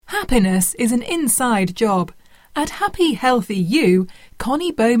Happiness is an inside job. At Happy Healthy You,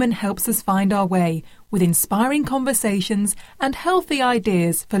 Connie Bowman helps us find our way with inspiring conversations and healthy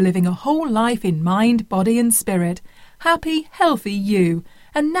ideas for living a whole life in mind, body and spirit. Happy Healthy You.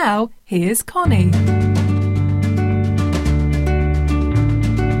 And now, here's Connie.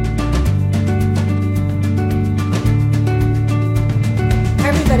 Hi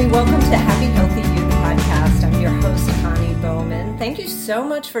everybody, welcome to Happy Healthy You, the podcast. I'm your host, Connie Bowman. Thank you so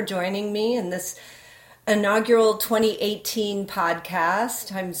much for joining me in this inaugural 2018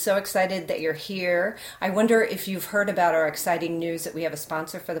 podcast. I'm so excited that you're here. I wonder if you've heard about our exciting news that we have a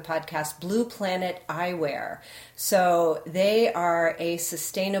sponsor for the podcast, Blue Planet Eyewear. So they are a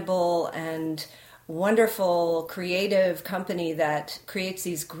sustainable and wonderful creative company that creates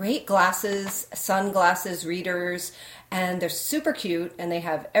these great glasses, sunglasses, readers, and they're super cute, and they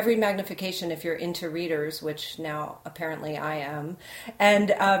have every magnification if you're into readers, which now apparently I am.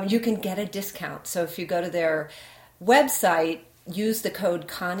 And you can get a discount. So if you go to their website, use the code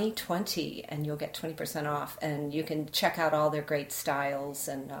Connie20 and you'll get 20% off. And you can check out all their great styles.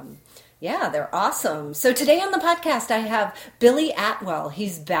 And yeah, they're awesome. So today on the podcast, I have Billy Atwell.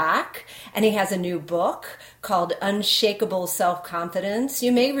 He's back, and he has a new book called Unshakable Self-Confidence.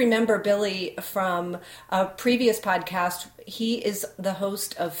 You may remember Billy from a previous podcast. He is the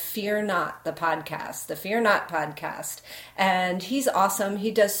host of Fear Not, the podcast, the Fear Not podcast. And he's awesome.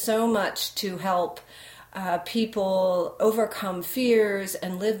 He does so much to help people overcome fears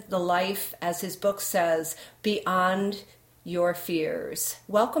and live the life, as his book says, beyond your fears.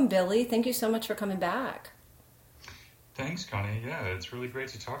 Welcome, Billy. Thank you so much for coming back. Thanks, Connie. Yeah, it's really great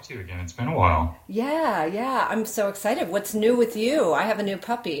to talk to you again. It's been a while. Yeah. I'm so excited. What's new with you? I have a new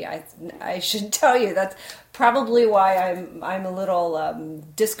puppy. I should tell you that's probably why I'm a little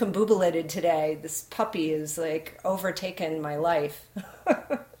discombobulated today. This puppy is like overtaken my life.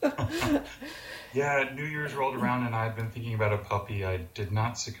 Yeah, New Year's rolled around and I've been thinking about a puppy. I did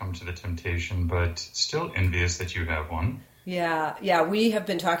not succumb to the temptation, but still envious that you have one. Yeah. We have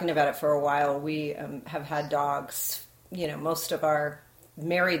been talking about it for a while. We have had dogs, most of our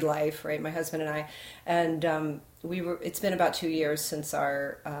married life, right? My husband and I, and it's been about 2 years since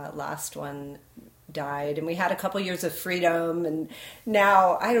our last one died, and we had a couple years of freedom, and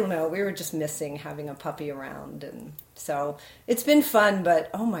now I don't know, we were just missing having a puppy around, and so it's been fun. But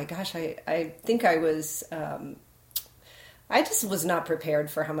oh my gosh, I think I just was not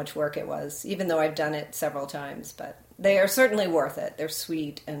prepared for how much work it was, even though I've done it several times. But they are certainly worth it. They're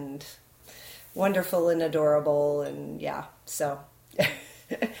sweet and wonderful and adorable, and yeah, so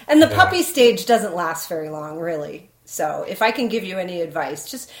and the puppy stage doesn't last very long, really. So if I can give you any advice,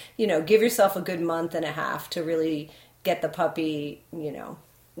 just, give yourself a good month and a half to really get the puppy,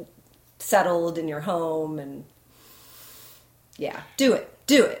 settled in your home, and yeah, do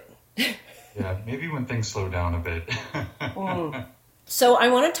it. Yeah, maybe when things slow down a bit. So I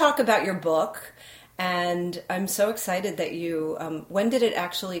want to talk about your book, and I'm so excited that you, when did it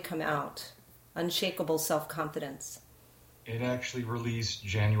actually come out? Unshakable Self-Confidence. It actually released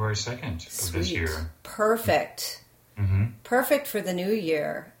January 2nd of this year. Perfect. Mm-hmm. Perfect for the new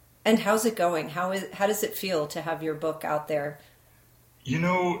year. And how's it going? How does it feel to have your book out there?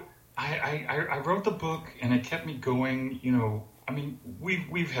 I wrote the book and it kept me going.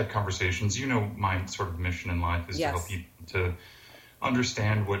 We've had conversations. My sort of mission in life is to help people to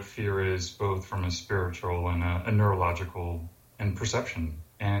understand what fear is, both from a spiritual and a neurological and perception,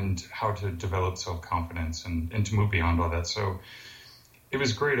 and how to develop self-confidence and to move beyond all that. So it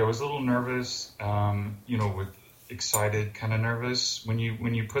was great. I was a little nervous, with excited, kind of nervous when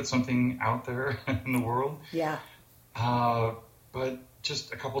you put something out there in the world. Yeah. But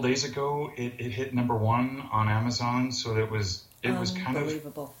just a couple days ago, it hit number 1 on Amazon. So it was kind of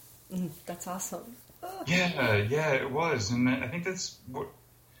unbelievable. That's awesome. Yeah, it was. And I think that's what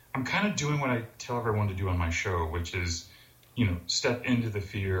I'm kind of doing, what I tell everyone to do on my show, which is, step into the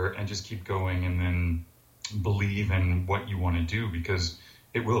fear and just keep going, and then believe in what you want to do, because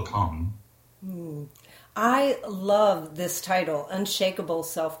it will come. I love this title, Unshakable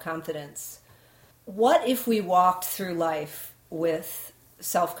Self-Confidence. What if we walked through life with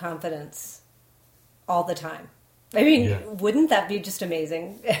self-confidence all the time? I mean, Wouldn't that be just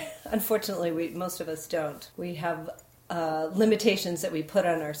amazing? Unfortunately, most of us don't. We have limitations that we put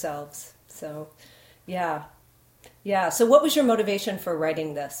on ourselves. So, yeah. So what was your motivation for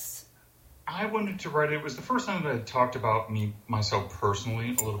writing this? I wanted to write it. It was the first time that I talked about myself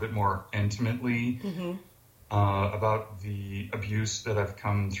personally, a little bit more intimately, about the abuse that I've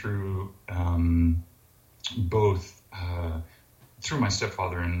come through, both through my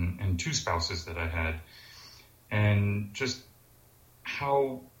stepfather and 2 spouses that I had, and just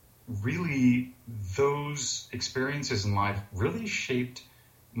how really those experiences in life really shaped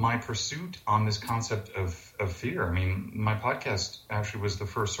my pursuit on this concept of fear. I mean, my podcast actually was the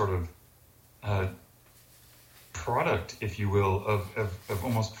first sort of product, if you will, of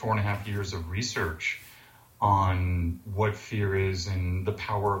almost 4.5 years of research on what fear is and the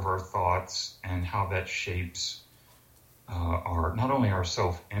power of our thoughts and how that shapes our not only our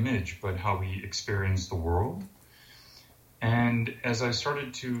self-image, but how we experience the world. And as I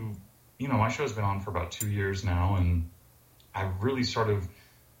started to, my show's been on for about 2 years now, and I really sort of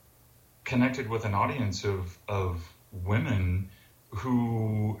connected with an audience of women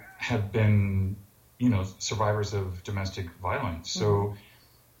who have been, survivors of domestic violence. So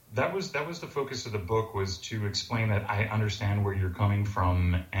that was the focus of the book, was to explain that I understand where you're coming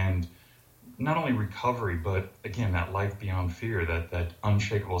from, and not only recovery, but again, that life beyond fear, that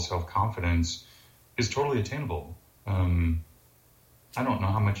unshakable self-confidence is totally attainable. I don't know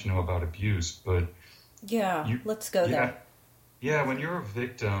how much you know about abuse, but let's go there. Yeah, when you're a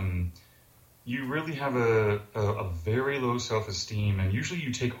victim, you really have a very low self-esteem, and usually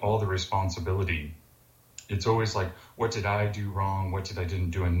you take all the responsibility. It's always like, what did I do wrong? What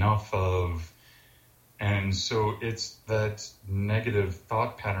didn't do enough of? And so it's that negative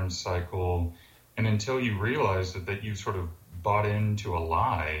thought pattern cycle. And until you realize that you've sort of bought into a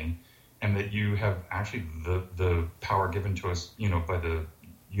lie, and that you have actually the power given to us, by the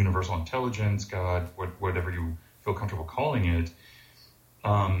universal intelligence, God, whatever you feel comfortable calling it,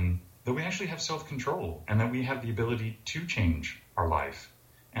 that we actually have self-control, and that we have the ability to change our life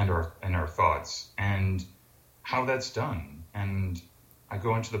and our thoughts, and how that's done. And I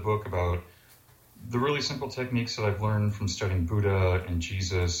go into the book about the really simple techniques that I've learned from studying Buddha and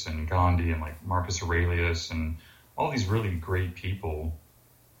Jesus and Gandhi and like Marcus Aurelius and all these really great people,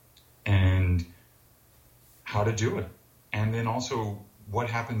 and how to do it. And then also what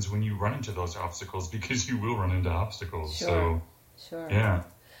happens when you run into those obstacles, because you will run into obstacles. Sure. Yeah.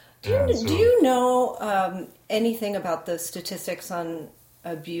 Do you know anything about the statistics on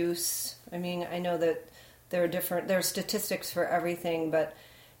abuse? I mean, I know that there are statistics for everything, but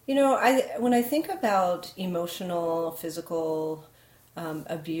when I think about emotional, physical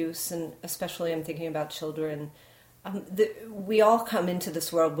abuse, and especially I'm thinking about children, we all come into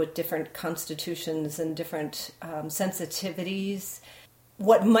this world with different constitutions and different sensitivities.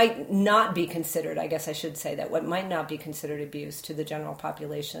 What might not be considered, I guess I should say that, what might not be considered abuse to the general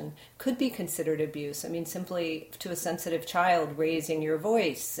population could be considered abuse. I mean, simply to a sensitive child, raising your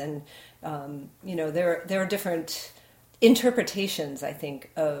voice, and there are different interpretations, I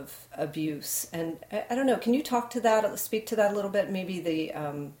think, of abuse. And I don't know, can you speak to that a little bit? Maybe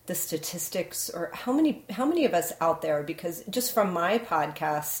the statistics, or how many of us out there, because just from my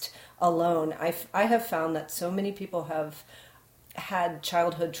podcast alone, I have found that so many people have had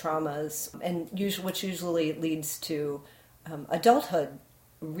childhood traumas, and which usually leads to adulthood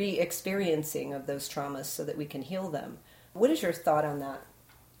re-experiencing of those traumas so that we can heal them. What is your thought on that?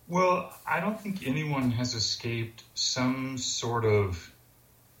 Well, I don't think anyone has escaped some sort of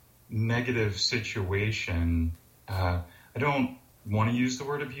negative situation. I don't want to use the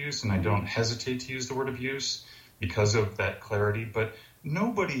word abuse, and I don't hesitate to use the word abuse because of that clarity, but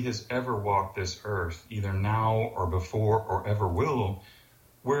nobody has ever walked this earth, either now or before or ever will,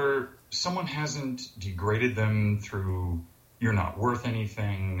 where someone hasn't degraded them through "you're not worth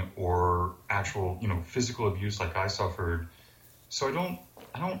anything" or actual, physical abuse like I suffered. So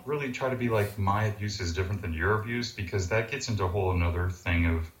I don't really try to be like, my abuse is different than your abuse, because that gets into a whole another thing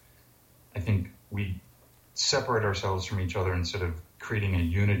of, I think we separate ourselves from each other instead of creating a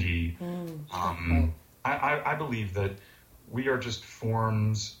unity. I believe that we are just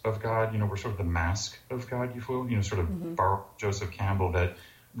forms of God. We're sort of the mask of God, you will, sort of borrow Joseph Campbell,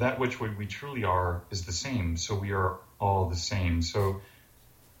 that which we truly are is the same. So we are all the same. So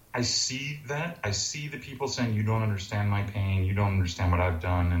I see that. I see the people saying, you don't understand my pain, you don't understand what I've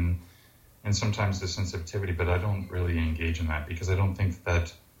done, and sometimes the sensitivity, but I don't really engage in that because I don't think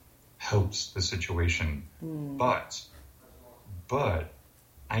that helps the situation. But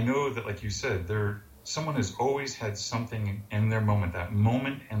I know that, like you said, someone has always had something in their moment, that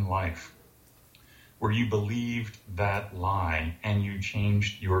moment in life where you believed that lie and you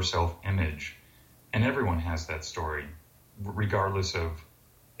changed your self-image. And everyone has that story, regardless of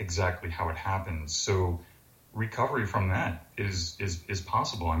exactly how it happens. So recovery from that is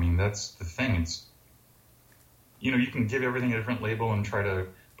possible. I mean, that's the thing. It's, you can give everything a different label and try to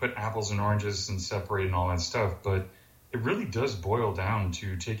put apples and oranges and separate and all that stuff, but it really does boil down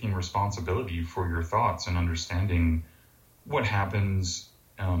to taking responsibility for your thoughts and understanding what happens.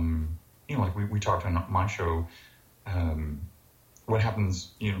 Like we talked on my show, what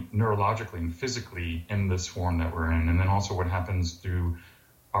happens, neurologically and physically in this form that we're in, and then also what happens through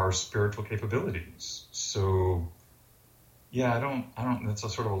our spiritual capabilities. So, yeah, I don't. That's a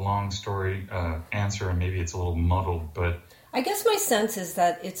sort of a long story answer, and maybe it's a little muddled, but I guess my sense is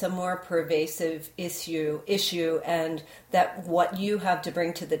that it's a more pervasive issue, and that what you have to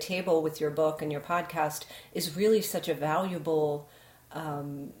bring to the table with your book and your podcast is really such a valuable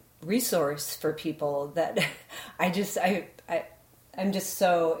resource for people that I'm just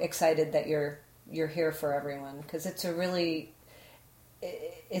so excited that you're here for everyone, because it's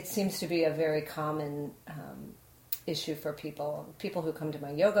it seems to be a very common issue for people who come to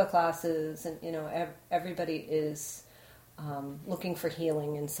my yoga classes, and everybody is looking for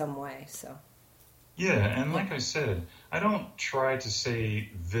healing in some way. So yeah, and like I said, I don't try to say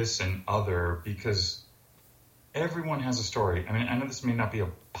this and other, because everyone has a story. I mean, I know this may not be a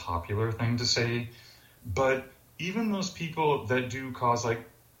popular thing to say, but even those people that do cause like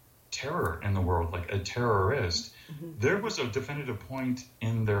terror in the world, like a terrorist, mm-hmm. there was a definitive point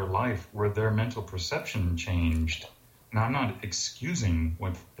in their life where their mental perception changed. Now, I'm not excusing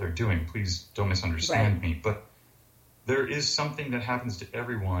what they're doing. Please don't misunderstand me, but there is something that happens to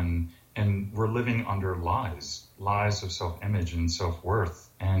everyone, and we're living under lies of self-image and self-worth.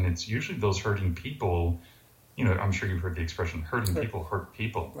 And it's usually those hurting people, I'm sure you've heard the expression, hurting people hurt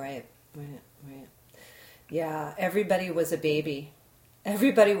people. Right. Yeah, everybody was a baby.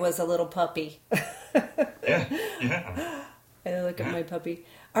 Everybody was a little puppy. Yeah. I look at my puppy.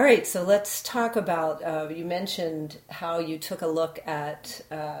 All right, so let's talk about, you mentioned how you took a look at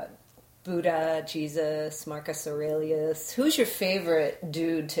Buddha, Jesus, Marcus Aurelius. Who's your favorite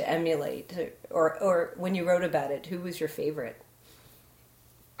dude to emulate? Or when you wrote about it, who was your favorite?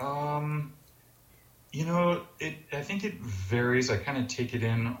 I think it varies. I kind of take it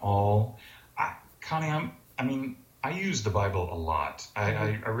in all. Connie, I use the Bible a lot.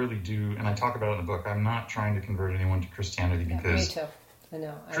 I really do, and I talk about it in the book. I'm not trying to convert anyone to Christianity because me too. I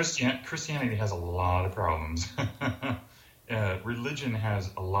know. Christianity has a lot of problems. Religion has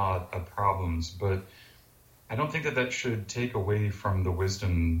a lot of problems, but I don't think that should take away from the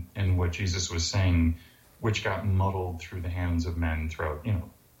wisdom in what Jesus was saying, which got muddled through the hands of men throughout,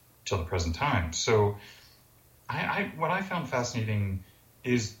 till the present time. So what I found fascinating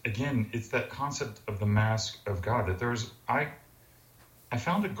is, again, it's that concept of the mask of God, that I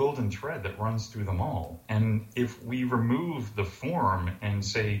found a golden thread that runs through them all. And if we remove the form and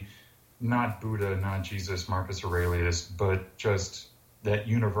say, not Buddha, not Jesus, Marcus Aurelius, but just that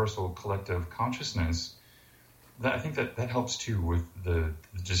universal collective consciousness, I think that helps too with the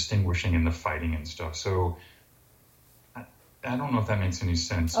distinguishing and the fighting and stuff. So I don't know if that makes any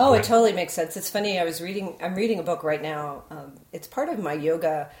sense. Oh, it totally makes sense. It's funny. I'm reading a book right now. It's part of my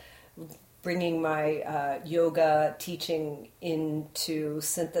yoga, bringing my yoga teaching into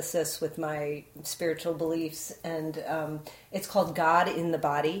synthesis with my spiritual beliefs. And it's called God in the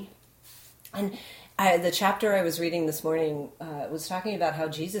Body. And the chapter I was reading this morning was talking about how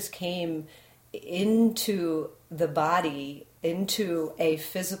Jesus came into the body, into a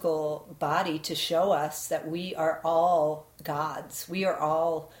physical body, to show us that we are all gods. We are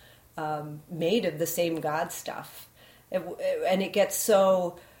all made of the same God stuff. And it gets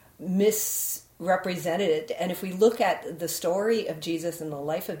so misrepresented. And if we look at the story of Jesus and the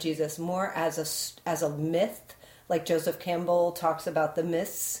life of Jesus more as a myth, like Joseph Campbell talks about the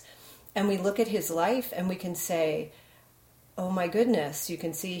myths, and we look at his life and we can say, oh my goodness, you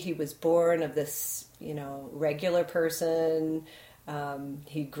can see he was born of this, regular person.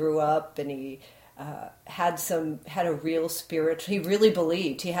 He grew up and he had a real spirit. He really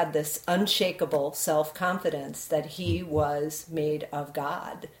believed. He had this unshakable self-confidence that he was made of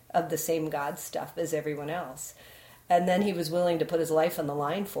God, of the same God stuff as everyone else. And then he was willing to put his life on the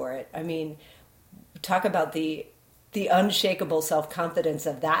line for it. I mean, talk about the unshakable self-confidence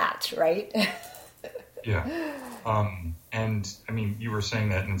of that, right? Yeah. And I mean, you were saying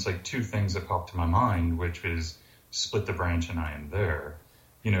that, and it's like two things that popped to my mind, which is split the branch and I am there.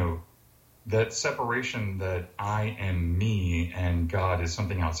 That separation that I am me and God is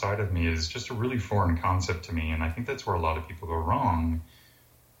something outside of me is just a really foreign concept to me. And I think that's where a lot of people go wrong.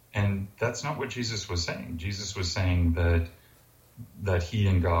 And that's not what Jesus was saying. Jesus was saying that he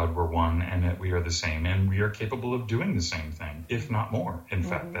and God were one and that we are the same and we are capable of doing the same thing, if not more. In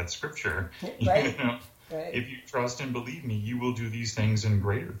fact, that's scripture. Right. Right. If you trust and believe me, you will do these things and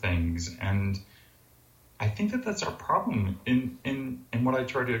greater things. And I think that that's our problem in what I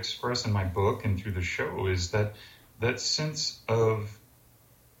try to express in my book and through the show is that sense of,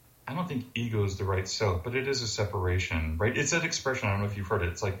 I don't think ego is the right self, but it is a separation, right? It's that expression. I don't know if you've heard it.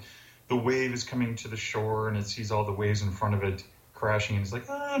 It's like the wave is coming to the shore and it sees all the waves in front of it crashing and it's like,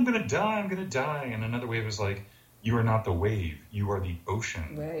 I'm going to die. And another wave is like, you are not the wave, you are the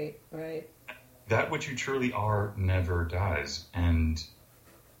ocean. Right. That which you truly are never dies. And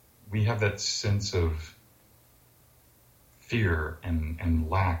we have that sense of fear and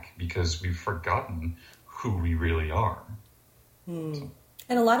lack because we've forgotten who we really are. So.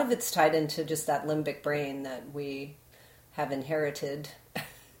 And a lot of it's tied into just that limbic brain that we have inherited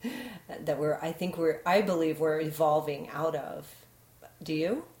that I believe we're evolving out of. Do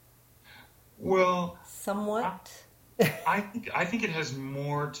you? Well, somewhat. I think it has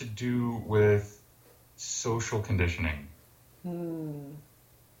more to do with social conditioning.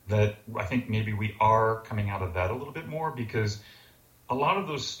 That I think maybe we are coming out of that a little bit more because a lot of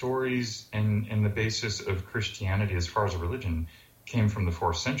those stories and the basis of Christianity as far as a religion came from the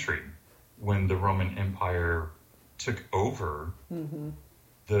 4th century when the Roman Empire took over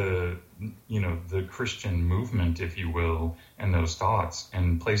the Christian movement, if you will, and those thoughts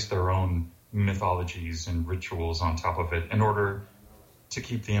and placed their own mythologies and rituals on top of it in order to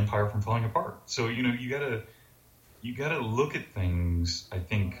keep the empire from falling apart. So, you gotta look at things, I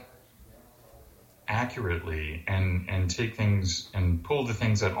think, accurately and take things and pull the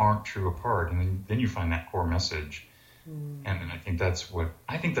things that aren't true apart, and then you find that core message. And I think that's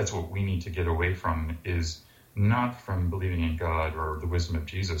what we need to get away from, is not from believing in God or the wisdom of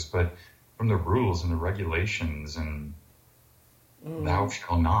Jesus, but from the rules and the regulations and thou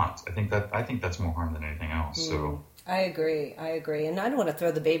shalt not. I think that's more harm than anything else. So I agree, and I don't want to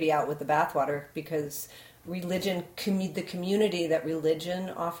throw the baby out with the bathwater because religion, the community that religion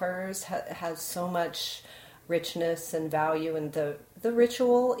offers has so much richness and value, and the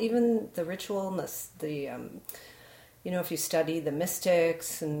ritual, even the ritualness, if you study the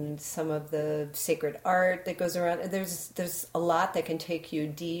mystics and some of the sacred art that goes around, there's a lot that can take you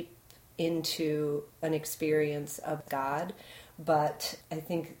deep into an experience of God. But I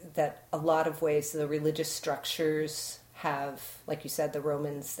think that a lot of ways the religious structures have, like you said, the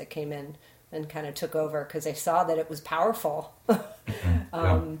Romans that came in and kind of took over because they saw that it was powerful,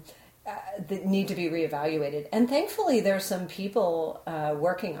 that need to be reevaluated. And thankfully, there's some people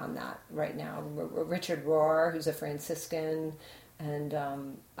working on that right now. Richard Rohr, who's a Franciscan, and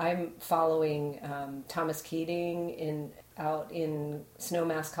I'm following Thomas Keating out in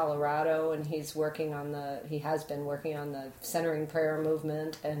Snowmass, Colorado, and he has been working on the centering prayer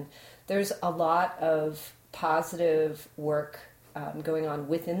movement. And there's a lot of positive work going on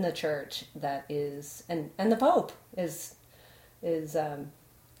within the church that is, and the Pope is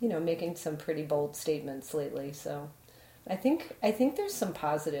making some pretty bold statements lately. So I think there's some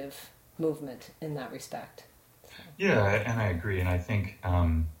positive movement in that respect. Yeah, and I agree. And I think,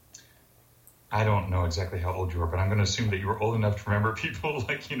 I don't know exactly how old you are, but I'm going to assume that you were old enough to remember people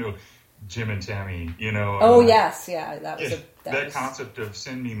like, Jim and Tammy, yes. Yeah. That concept of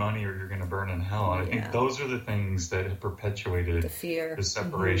send me money or you're going to burn in hell. And I think those are the things that have perpetuated the fear, the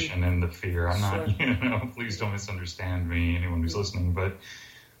separation and the fear. I'm not, please don't misunderstand me, anyone who's listening, but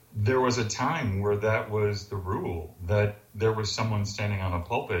there was a time where that was the rule, that there was someone standing on a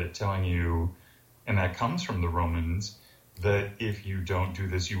pulpit telling you, and that comes from the Romans, that if you don't do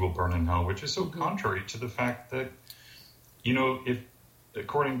this, you will burn in hell, which is so contrary to the fact that, if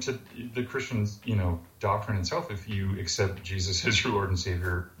according to the Christian's, doctrine itself, if you accept Jesus as your Lord and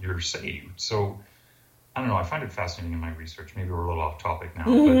Savior, you're saved. So, I don't know. I find it fascinating in my research. Maybe we're a little off topic now.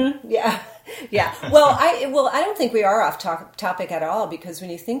 But... Yeah. Well, I don't think we are off topic at all, because when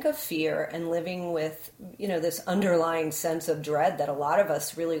you think of fear and living with, this underlying sense of dread that a lot of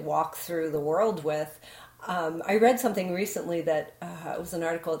us really walk through the world with, I read something recently that it was an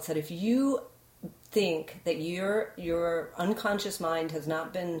article that said if you think that your unconscious mind has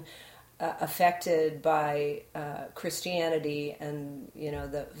not been affected by Christianity and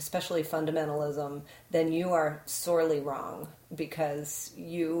especially fundamentalism, then you are sorely wrong, because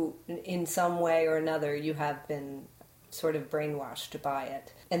you, in some way or another, you have been sort of brainwashed by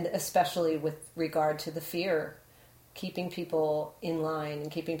it, and especially with regard to the fear, keeping people in line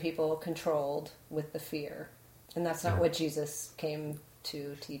and keeping people controlled with the fear, and that's not what Jesus came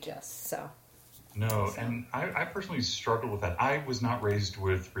to teach us. So. No, and I personally struggled with that. I was not raised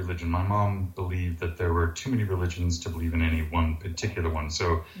with religion. My mom believed that there were too many religions to believe in any one particular one.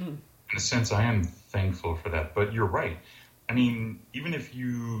 So, in a sense, I am thankful for that. But you're right. I mean, even if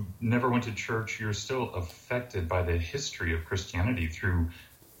you never went to church, you're still affected by the history of Christianity through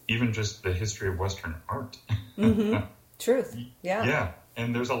even just the history of Western art. Truth. Yeah. Yeah.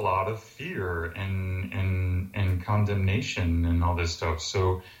 And there's a lot of fear and condemnation and all this stuff.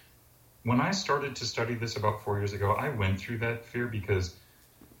 So, when I started to study this about 4 years ago, I went through that fear because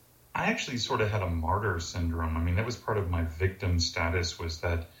I actually sort of had a martyr syndrome. I mean, that was part of my victim status, was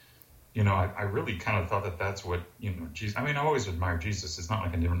that, I really kind of thought that that's what, Jesus, I mean, I always admired Jesus. It's not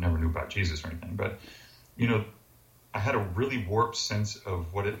like I never knew about Jesus or anything, but, I had a really warped sense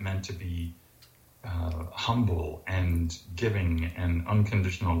of what it meant to be humble and giving and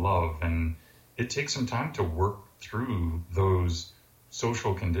unconditional love. And it takes some time to work through those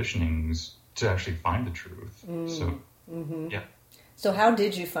social conditionings to actually find the truth. So, yeah. So how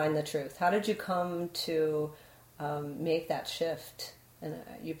did you find the truth? How did you come to make that shift? And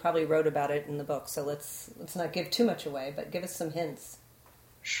you probably wrote about it in the book, so let's not give too much away, but give us some hints.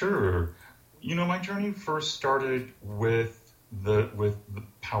 Sure. My journey first started with the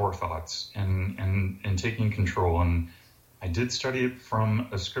power thoughts and taking control. And I did study it from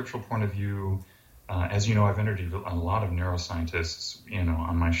a scriptural point of view. As you know, I've interviewed a lot of neuroscientists,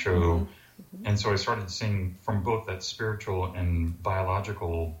 on my show. Mm-hmm. And so I started seeing from both that spiritual and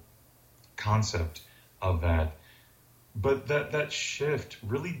biological concept of that. But that shift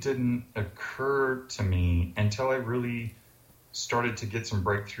really didn't occur to me until I really started to get some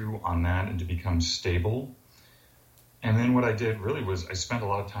breakthrough on that and to become stable. And then what I did really was I spent a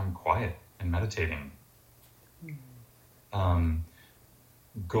lot of time quiet and meditating.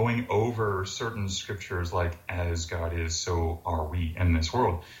 Going over certain scriptures like, as God is, so are we in this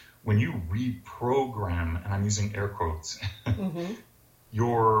world. When you reprogram, and I'm using air quotes,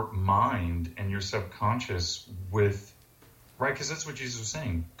 your mind and your subconscious with, right, because that's what Jesus was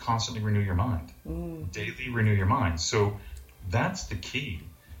saying, constantly renew your mind, daily renew your mind. So that's the key,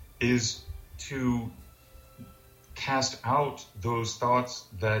 is to cast out those thoughts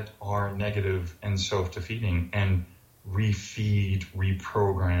that are negative and self-defeating and refeed,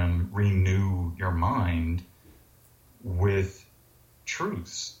 reprogram, renew your mind with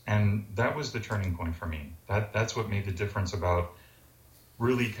truths. And that was the turning point for me. That's what made the difference about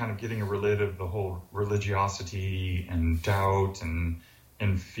really kind of getting rid of the whole religiosity and doubt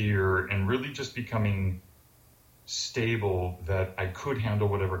and fear, and really just becoming stable, that I could handle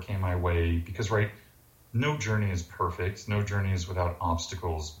whatever came my way. Because, right, no journey is perfect. No journey is without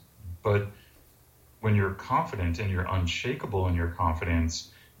obstacles. But when you're confident and you're unshakable in your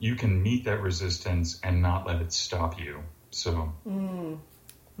confidence, you can meet that resistance and not let it stop you. So,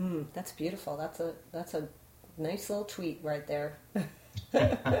 that's beautiful. That's a nice little tweet right there.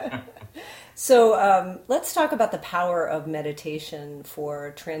 So let's talk about the power of meditation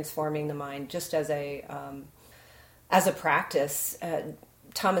for transforming the mind, just as a practice.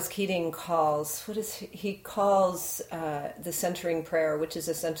 Thomas Keating calls the centering prayer, which is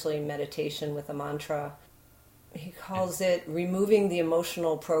essentially meditation with a mantra. He calls it removing the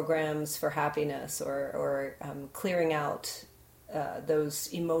emotional programs for happiness, or clearing out those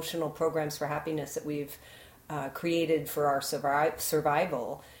emotional programs for happiness that we've created for our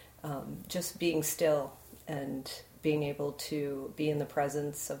survival. Just being still and being able to be in the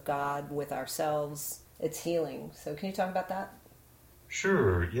presence of God with ourselves, it's healing. So can you talk about that?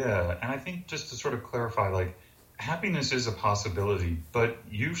 Sure, yeah. And I think just to sort of clarify, like, happiness is a possibility, but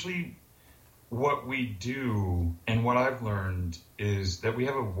usually what we do, and what I've learned, is that we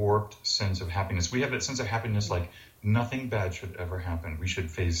have a warped sense of happiness. We have that sense of happiness like nothing bad should ever happen. We should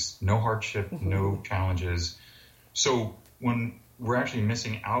face no hardship, no challenges. So when we're actually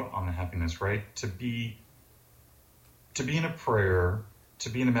missing out on the happiness, right? To be in a prayer, to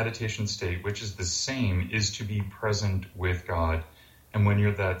be in a meditation state, which is the same, is to be present with God. And when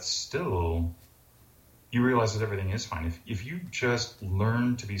you're that still, you realize that everything is fine. If you just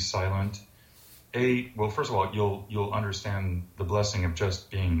learn to be silent, first of all, you'll understand the blessing of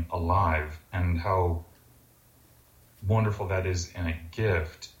just being alive and how wonderful that is, and a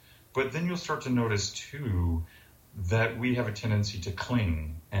gift. But then you'll start to notice too that we have a tendency to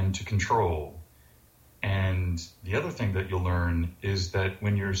cling and to control. And the other thing that you'll learn is that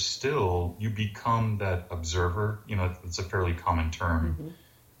when you're still, you become that observer. It's a fairly common term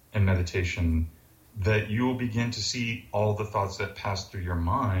in meditation, that you'll begin to see all the thoughts that pass through your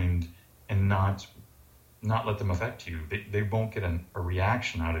mind and not let them affect you. They won't get a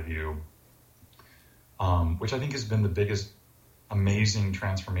reaction out of you, which I think has been the biggest amazing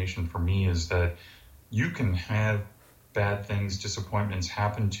transformation for me, is that you can have bad things, disappointments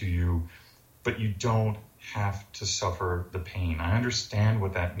happen to you, but you don't have to suffer the pain. I understand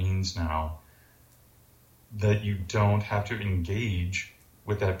what that means now, that you don't have to engage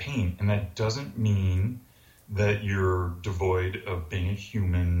with that pain. And that doesn't mean that you're devoid of being a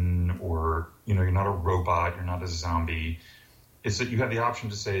human, or, you're not a robot, you're not a zombie. It's that you have the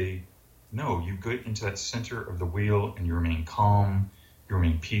option to say, no, you get into that center of the wheel and you remain calm, you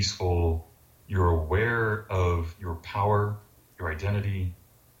remain peaceful, you're aware of your power, your identity,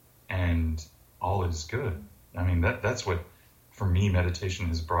 and all is good. I mean, that's what, for me, meditation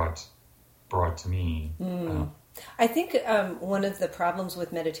has brought to me. I think one of the problems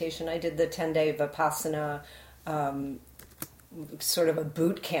with meditation, I did the 10-day Vipassana sort of a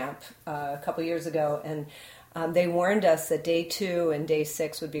boot camp a couple years ago, and they warned us that day 2 and day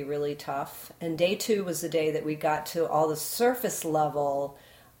 6 would be really tough. And day 2 was the day that we got to all the surface level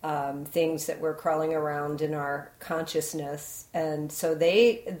things that were crawling around in our consciousness. And so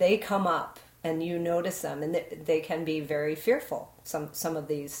they come up and you notice them, and they can be very fearful, some of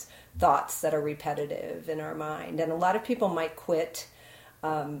these thoughts that are repetitive in our mind. And a lot of people might quit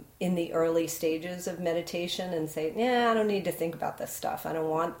in the early stages of meditation and say, I don't need to think about this stuff. I don't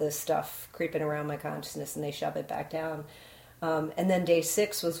want this stuff creeping around my consciousness, and they shove it back down. And then day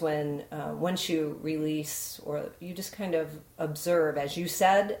 6 was when, once you release, or you just kind of observe, as you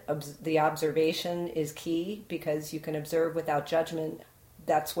said, the observation is key, because you can observe without judgment.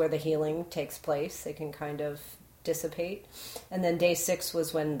 That's where the healing takes place. They can kind of dissipate. And then day 6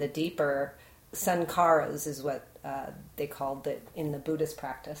 was when the deeper sankharas is what they called it in the Buddhist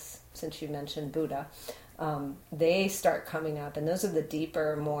practice, since you mentioned Buddha. They start coming up, and those are the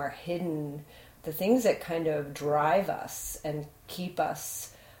deeper, more hidden, the things that kind of drive us and keep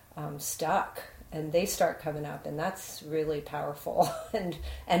us stuck. And they start coming up, and that's really powerful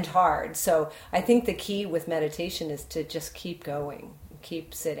and hard. So I think the key with meditation is to just keep going,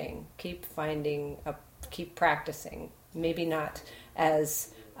 keep sitting, keep keep practicing. Maybe not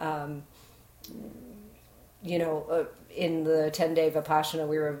as in the 10-day Vipassana,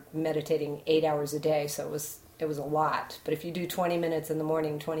 we were meditating 8 hours a day, so it was a lot. But if you do 20 minutes in the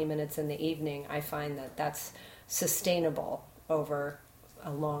morning, 20 minutes in the evening, I find that that's sustainable over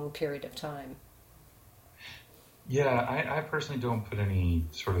a long period of time. Yeah, I personally don't put any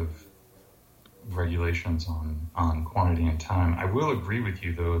sort of regulations on quantity and time. I will agree with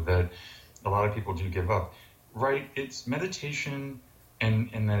you, though, that a lot of people do give up. Right? It's meditation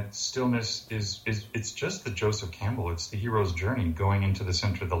and that stillness it's just the Joseph Campbell. It's the hero's journey, going into the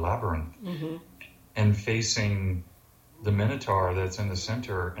center of the labyrinth and facing the Minotaur that's in the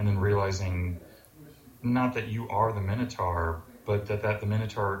center, and then realizing not that you are the Minotaur, but that the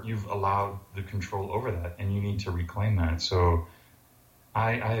Minotaur, you've allowed the control over that, and you need to reclaim that. So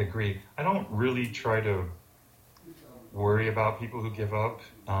I agree. I don't really try to worry about people who give up.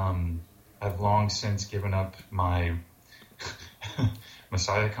 I've long since given up my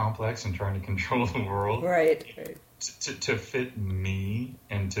Messiah complex and trying to control the world. Right. To fit me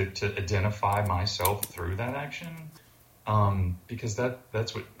and to identify myself through that action. Because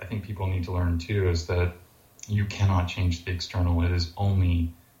that's what I think people need to learn too, is that you cannot change the external. It is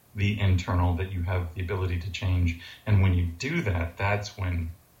only the internal that you have the ability to change. And when you do that, that's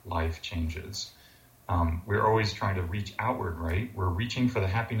when life changes. We're always trying to reach outward, right? We're reaching for the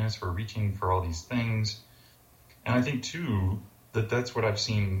happiness. We're reaching for all these things. And I think, too, that's what I've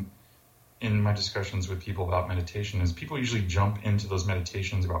seen in my discussions with people about meditation, is people usually jump into those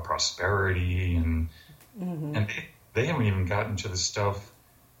meditations about prosperity and they haven't even gotten to the stuff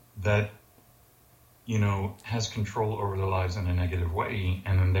that, has control over their lives in a negative way.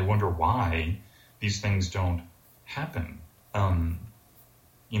 And then they wonder why these things don't happen,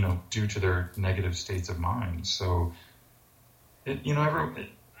 due to their negative states of mind. So, I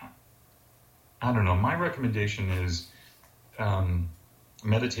don't know. My recommendation is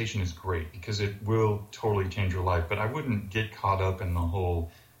meditation is great because it will totally change your life. But I wouldn't get caught up in the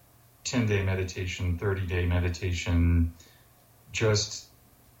whole 10-day meditation, 30-day meditation. Just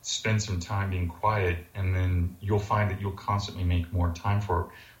spend some time being quiet, and then you'll find that you'll constantly make more time for it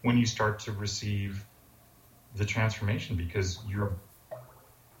when you start to receive the transformation, because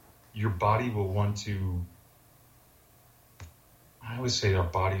your body will want to. I always say our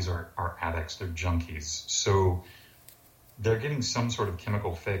bodies are addicts, they're junkies. So they're getting some sort of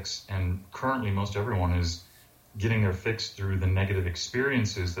chemical fix, and currently most everyone is getting their fix through the negative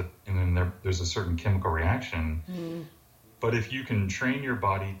experiences, and then there's a certain chemical reaction. But if you can train your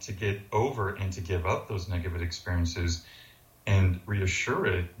body to get over and to give up those negative experiences and reassure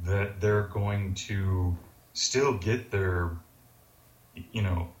it that they're going to still get their,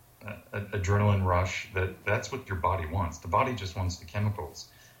 adrenaline rush, that's what your body wants. The body just wants the chemicals.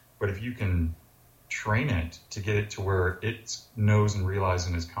 But if you can train it to get it to where it knows and realizes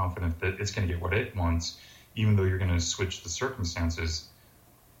and is confident that it's going to get what it wants, even though you're going to switch the circumstances,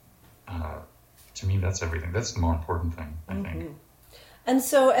 to me, that's everything. That's the more important thing, I think. And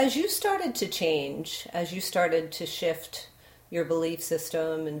so as you started to change, as you started to shift your belief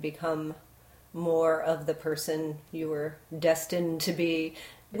system and become more of the person you were destined to be,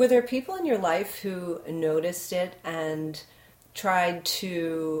 were there people in your life who noticed it and tried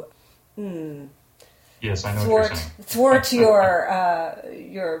to Yes, I know what you're saying. Thwart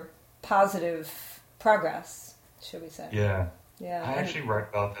your positive progress, should we say? Yeah. Yeah. I actually write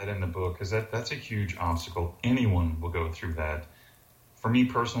about that in the book because that's a huge obstacle. Anyone will go through that. For me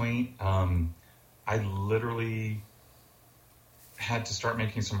personally, I literally had to start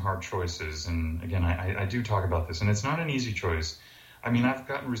making some hard choices. And again, I do talk about this, and it's not an easy choice. I mean, I've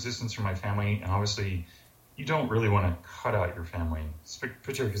gotten resistance from my family, and obviously you don't really want to cut out your family,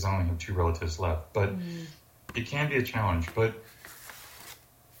 particularly because I only have 2 relatives left. But it can be a challenge. But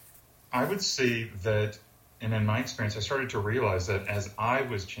I would say that, and in my experience, I started to realize that as I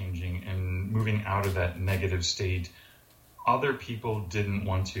was changing and moving out of that negative state, other people didn't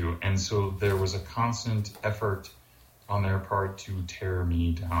want to. And so there was a constant effort on their part to tear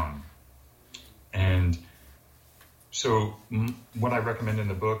me down. And so what I recommend in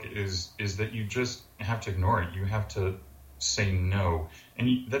the book is that you just have to ignore it. You have to say no.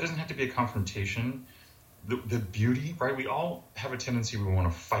 And that doesn't have to be a confrontation. The beauty, right? We all have a tendency, we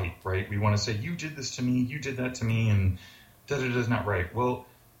want to fight, right? We want to say, you did this to me, you did that to me, and da-da-da's not right. Well,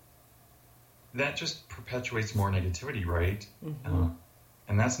 that just perpetuates more negativity, right?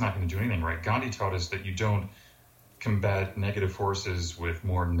 And that's not going to do anything, right? Gandhi taught us that you don't combat negative forces with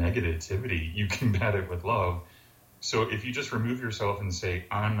more negativity. You combat it with love. So if you just remove yourself and say,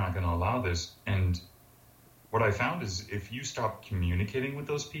 I'm not going to allow this. And what I found is if you stop communicating with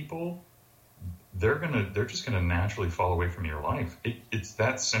those people, they're just going to naturally fall away from your life. It's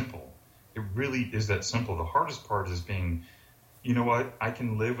that simple. It really is that simple. The hardest part is being, you know what, I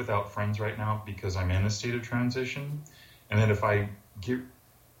can live without friends right now because I'm in a state of transition. And then if I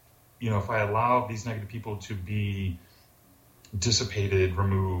allow these negative people to be dissipated,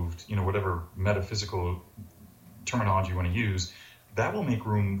 removed, whatever metaphysical terminology you want to use, that will make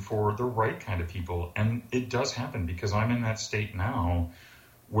room for the right kind of people. And it does happen because I'm in that state now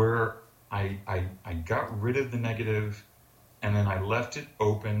where I got rid of the negative and then I left it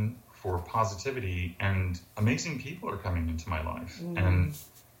open for positivity, and amazing people are coming into my life and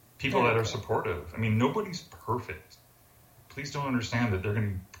people that are supportive. I mean, nobody's perfect. Please don't understand that they're going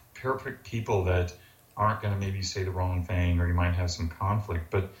to be perfect people that aren't going to maybe say the wrong thing, or you might have some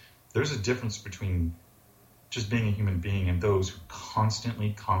conflict. But there's a difference between just being a human being and those who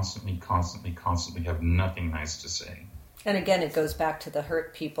constantly have nothing nice to say. And again, it goes back to the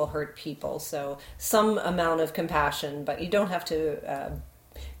hurt people. So some amount of compassion, but you don't have to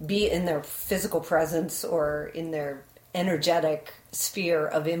be in their physical presence or in their energetic sphere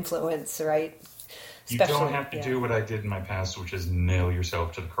of influence, right? You don't have to do what I did in my past, which is nail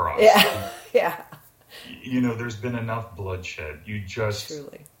yourself to the cross. Yeah. There's been enough bloodshed. You just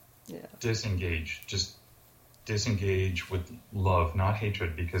disengage. Just disengage with love, not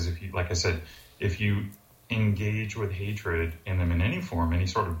hatred. Because if you engage with hatred in them in any form, any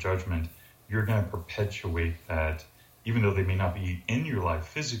sort of judgment, you're going to perpetuate that. Even though they may not be in your life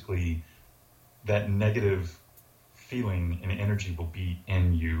physically, that negative feeling and energy will be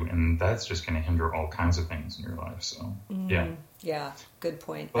in you, and that's just going to hinder all kinds of things in your life. So, Yeah, good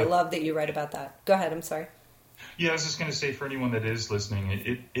point. I love that you write about that. Go ahead, I'm sorry. Yeah, I was just going to say, for anyone that is listening,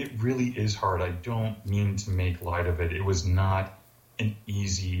 it really is hard. I don't mean to make light of it. It was not an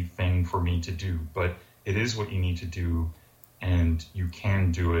easy thing for me to do, but it is what you need to do, and you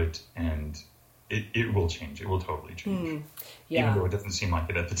can do it, and it will change. It will totally change. Even though it doesn't seem like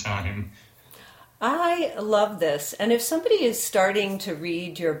it at the time. I love this. And if somebody is starting to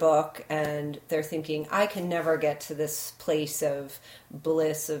read your book and they're thinking, I can never get to this place of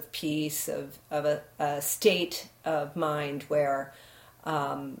bliss, of peace, of a state of mind where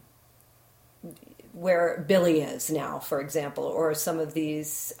Billy is now, for example, or some of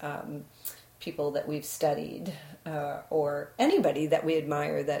these people that we've studied, or anybody that we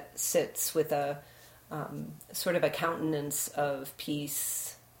admire that sits with a sort of a countenance of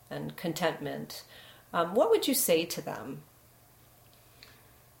peace and contentment, what would you say to them?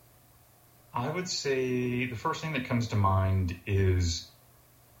 I would say the first thing that comes to mind is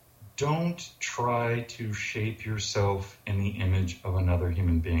don't try to shape yourself in the image of another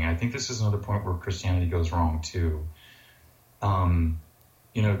human being. I think this is another point where Christianity goes wrong too.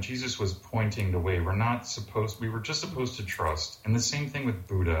 Jesus was pointing the way. We were just supposed to trust. And the same thing with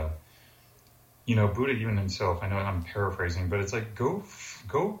Buddha. Buddha even himself, I know I'm paraphrasing, but it's like, go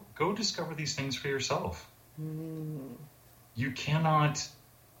discover these things for yourself. You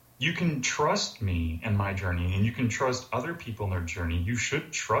can trust me and my journey, and you can trust other people in their journey. You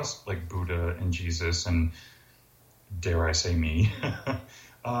should trust like Buddha and Jesus and, dare I say, me.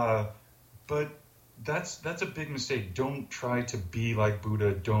 But that's a big mistake. Don't try to be like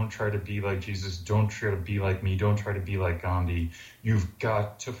Buddha. Don't try to be like Jesus. Don't try to be like me. Don't try to be like Gandhi. You've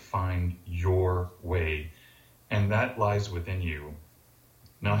got to find your way, and that lies within you.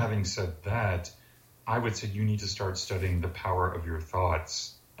 Now, having said that, I would say you need to start studying the power of your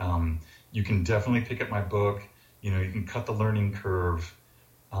thoughts. You can definitely pick up my book. You can cut the learning curve.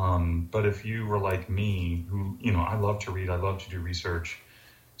 But if you were like me, who, I love to read, I love to do research,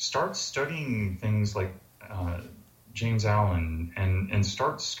 start studying things like James Allen and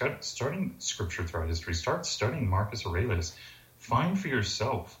start studying scripture throughout history. Start studying Marcus Aurelius. Find for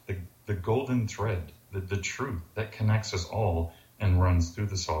yourself the golden thread, the truth that connects us all and runs through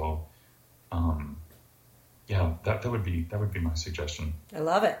us all. That would be my suggestion. I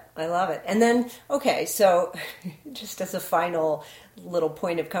love it. And then, okay, so just as a final little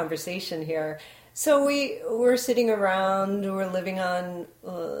point of conversation here, so we're sitting around, we're living on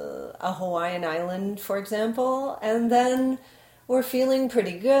a Hawaiian island, for example, and then we're feeling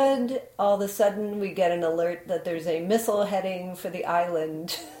pretty good. All of a sudden, we get an alert that there's a missile heading for the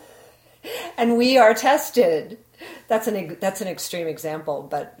island, and we are tested. That's an extreme example,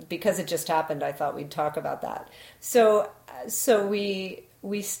 but because it just happened, I thought we'd talk about that. So we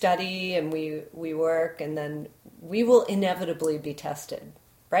study and we work, and then we will inevitably be tested,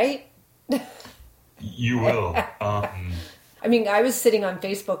 right? You will. I mean, I was sitting on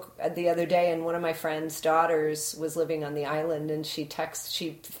Facebook the other day, and one of my friend's daughters was living on the island, and she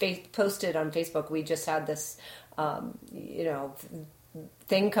posted on Facebook, we just had this,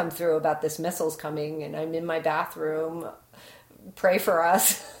 thing come through about this missiles coming, and I'm in my bathroom. Pray for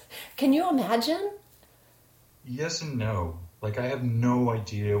us. Can you imagine? Yes and no. Like, I have no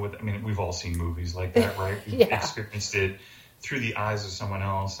idea we've all seen movies like that, right? We've experienced it through the eyes of someone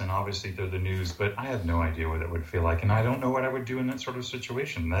else and obviously through the news, but I have no idea what that would feel like, and I don't know what I would do in that sort of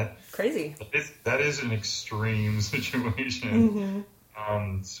situation. Crazy. That is an extreme situation.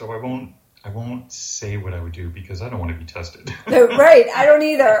 Mm-hmm. So I won't say what I would do because I don't want to be tested. Right. I don't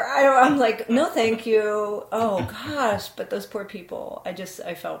either. I'm like, no, thank you. Oh gosh. But those poor people, I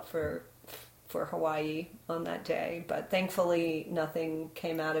felt for Hawaii on that day, but thankfully nothing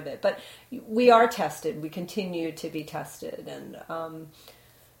came out of it. But we are tested. We continue to be tested,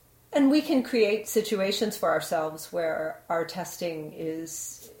 and we can create situations for ourselves where our testing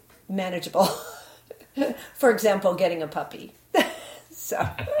is manageable. For example, getting a puppy. So,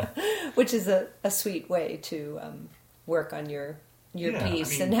 which is a sweet way to work on your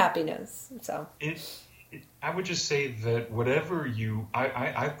peace and happiness. So, I would just say that whatever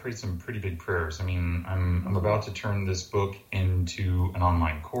I've prayed some pretty big prayers. I mean, I'm about to turn this book into an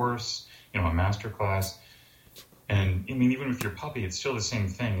online course, a master class, and I mean, even with your puppy, it's still the same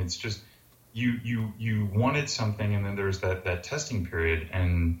thing. It's just you wanted something, and then there's that testing period,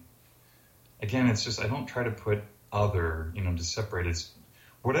 and again, it's just I don't try to put other, to separate. It's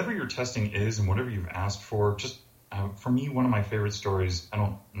whatever your testing is and whatever you've asked for. Just for me, one of my favorite stories,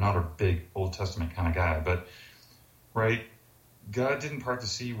 I'm not a big Old Testament kind of guy, but right, God didn't part the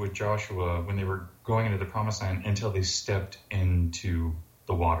sea with Joshua when they were going into the promised land until they stepped into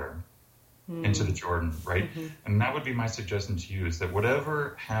the water, into the Jordan, right? Mm-hmm. And that would be my suggestion to you, is that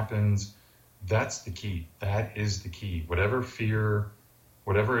whatever happens, that's the key. That is the key. Whatever fear,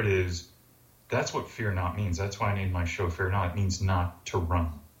 whatever it is, that's what fear not means. That's why I named my show Fear Not. It means not to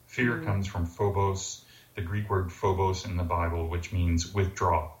run. Fear comes from phobos, the Greek word phobos in the Bible, which means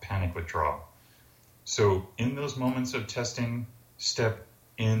withdraw, panic withdraw. So in those moments of testing, step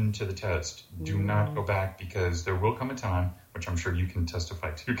into the test. Do not go back, because there will come a time, which I'm sure you can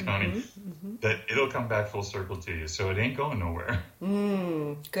testify to, Connie, that it'll come back full circle to you. So it ain't going nowhere.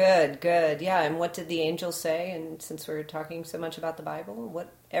 Good. Yeah, and what did the angels say? And since we're talking so much about the Bible,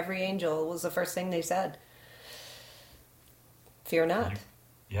 every angel was the first thing they said? Fear not.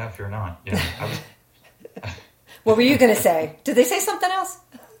 Fear not. Yeah. What were you going to say? Did they say something else?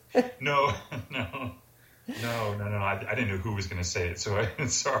 No. I didn't know who was going to say it, so I'm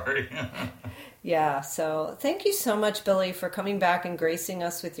sorry. Yeah, so thank you so much, Billy, for coming back and gracing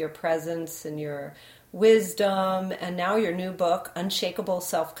us with your presence and your wisdom, and now your new book, Unshakable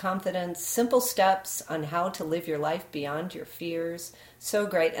Self-Confidence, Simple Steps on How to Live Your Life Beyond Your Fears. So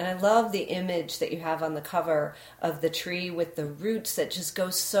great. And I love the image that you have on the cover of the tree with the roots that just go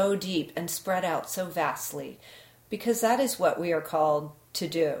so deep and spread out so vastly, because that is what we are called to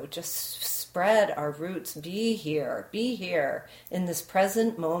do. Just spread our roots, be here in this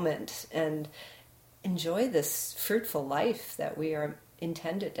present moment, and enjoy this fruitful life that we are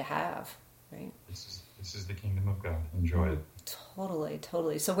intended to have, right? This is the kingdom of God. Enjoy it.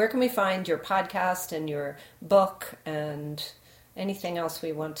 Totally. So where can we find your podcast and your book and anything else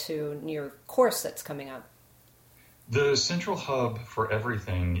we want to, your course that's coming up. The central hub for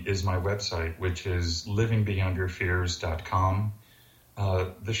everything is my website, which is livingbeyondyourfears.com.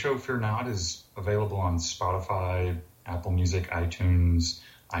 The show Fear Not is available on Spotify, Apple Music, iTunes,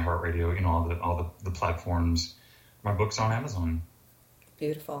 iHeartRadio, all the platforms. My book's on Amazon.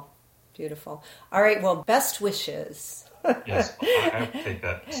 Beautiful. Beautiful. All right. Well, best wishes. Yes, I take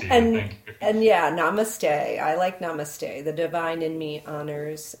that. See, thank you. And yeah, namaste. I like namaste. The divine in me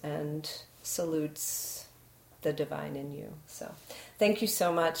honors and salutes the divine in you. So thank you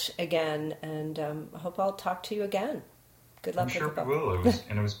so much again. And I hope I'll talk to you again. Good luck. I'm sure with the we book. will.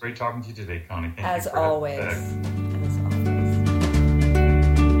 It was great talking to you today, Connie. Thank As you for always. having me back. As always.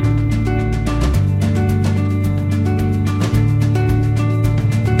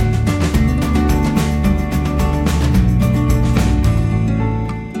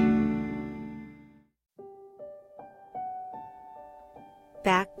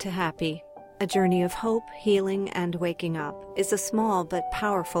 Back to Happy, A Journey of Hope, Healing, and Waking Up is a small but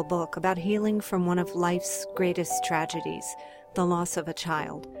powerful book about healing from one of life's greatest tragedies, the loss of a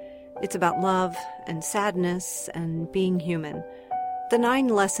child. It's about love and sadness and being human. The 9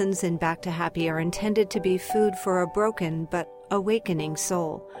 lessons in Back to Happy are intended to be food for a broken but awakening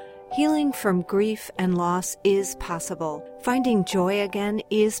soul. Healing from grief and loss is possible. Finding joy again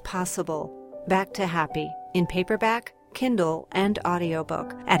is possible. Back to Happy, in paperback, Kindle, and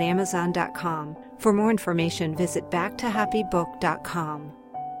audiobook at Amazon.com. For more information, visit backtohappybook.com.